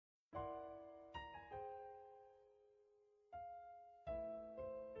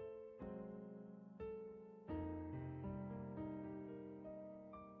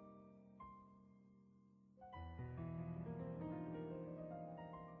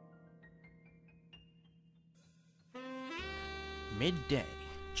Midday,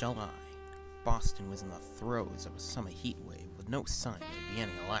 July. Boston was in the throes of a summer heat wave with no sign there'd be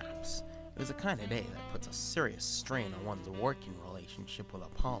any lapse. It was the kind of day that puts a serious strain on one's working relationship with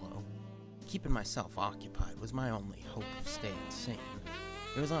Apollo. Keeping myself occupied was my only hope of staying sane.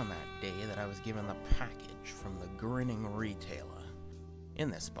 It was on that day that I was given the package from the grinning retailer.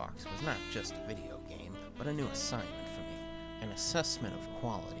 In this box was not just a video game, but a new assignment for me, an assessment of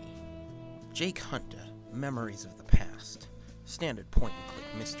quality. Jake Hunter, Memories of the Past. Standard point-and-click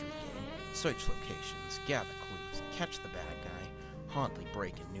mystery game. Search locations, gather clues, catch the bad guy, hardly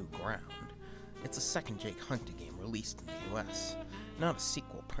breaking new ground. It's a second Jake Hunter game released in the US. Not a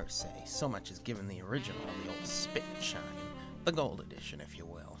sequel per se, so much as given the original the old spit and shine, the gold edition if you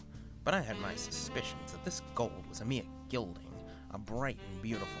will. But I had my suspicions that this gold was a mere gilding, a bright and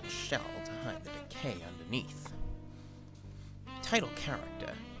beautiful shell to hide the decay underneath. Title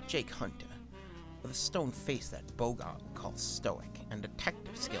character, Jake Hunter. With a stone face that Bogart would call stoic, and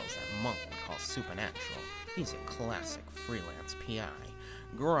detective skills that Monk would call supernatural, he's a classic freelance PI,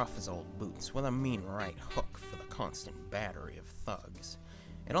 grew off his old boots with a mean right hook for the constant battery of thugs.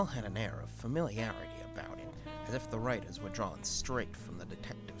 It all had an air of familiarity about it, as if the writers were drawn straight from the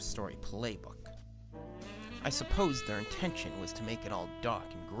detective story playbook. I suppose their intention was to make it all dark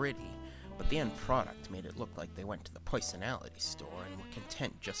and gritty, but the end product made it look like they went to the personality store and were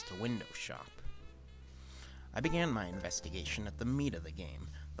content just to window shop. I began my investigation at the meat of the game,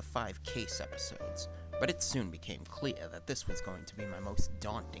 the 5 case episodes, but it soon became clear that this was going to be my most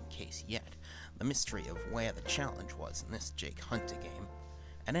daunting case yet, the mystery of where the challenge was in this Jake Hunter game.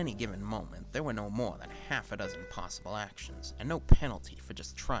 At any given moment, there were no more than half a dozen possible actions, and no penalty for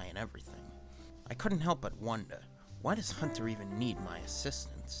just trying everything. I couldn't help but wonder, why does Hunter even need my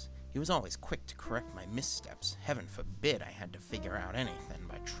assistance? He was always quick to correct my missteps. Heaven forbid I had to figure out anything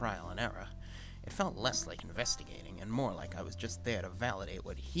by trial and error. It felt less like investigating and more like I was just there to validate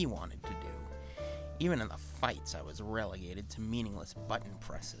what he wanted to do. Even in the fights, I was relegated to meaningless button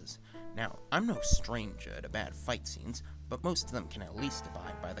presses. Now, I'm no stranger to bad fight scenes, but most of them can at least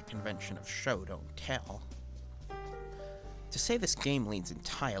abide by the convention of show don't tell. To say this game leans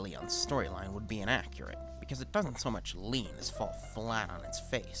entirely on storyline would be inaccurate, because it doesn't so much lean as fall flat on its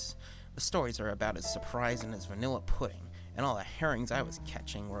face. The stories are about as surprising as vanilla pudding, and all the herrings I was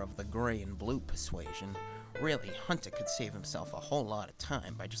catching were of the gray and blue persuasion. Really, Hunter could save himself a whole lot of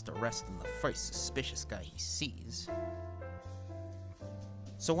time by just arresting the first suspicious guy he sees.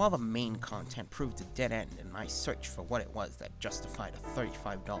 So while the main content proved a dead end in my search for what it was that justified a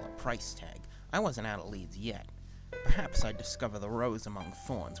 $35 price tag, I wasn't out of leads yet. Perhaps I'd discover the rose among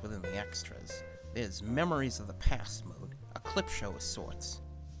thorns within the extras. There's Memories of the Past mode, a clip show of sorts.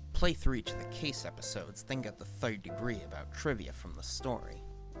 Play through each of the case episodes, then get the third degree about trivia from the story.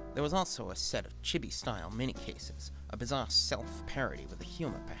 There was also a set of chibi-style mini-cases, a bizarre self-parody with a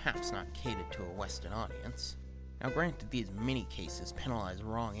humor perhaps not catered to a Western audience. Now granted, these mini-cases penalize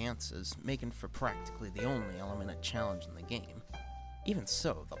wrong answers, making for practically the only element of challenge in the game. Even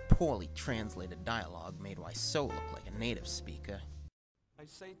so, the poorly translated dialogue made Wiseau look like a native speaker. I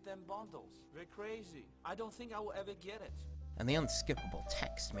saved them bundles. They're crazy. I don't think I will ever get it. And the unskippable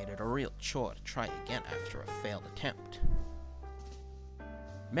text made it a real chore to try again after a failed attempt.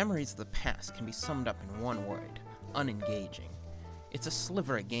 Memories of the Past can be summed up in one word: unengaging. It's a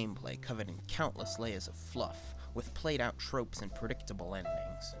sliver of gameplay covered in countless layers of fluff, with played-out tropes and predictable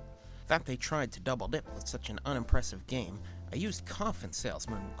endings. That they tried to double-dip with such an unimpressive game, a used coffin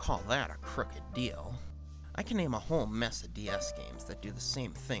salesman would call that a crooked deal. I can name a whole mess of DS games that do the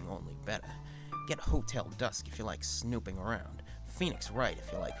same thing, only better. Get Hotel Dusk if you like snooping around, Phoenix Wright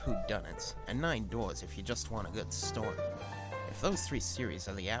if you like whodunits, and Nine Doors if you just want a good story. If those 3 series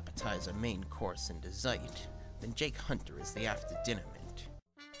are the appetizer, main course, and dessert, then Jake Hunter is the after-dinner mint.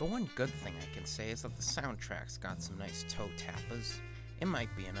 The one good thing I can say is that the soundtrack's got some nice toe tappers. It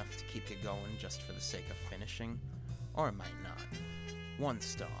might be enough to keep you going just for the sake of finishing, or it might not. 1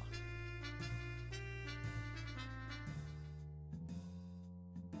 star.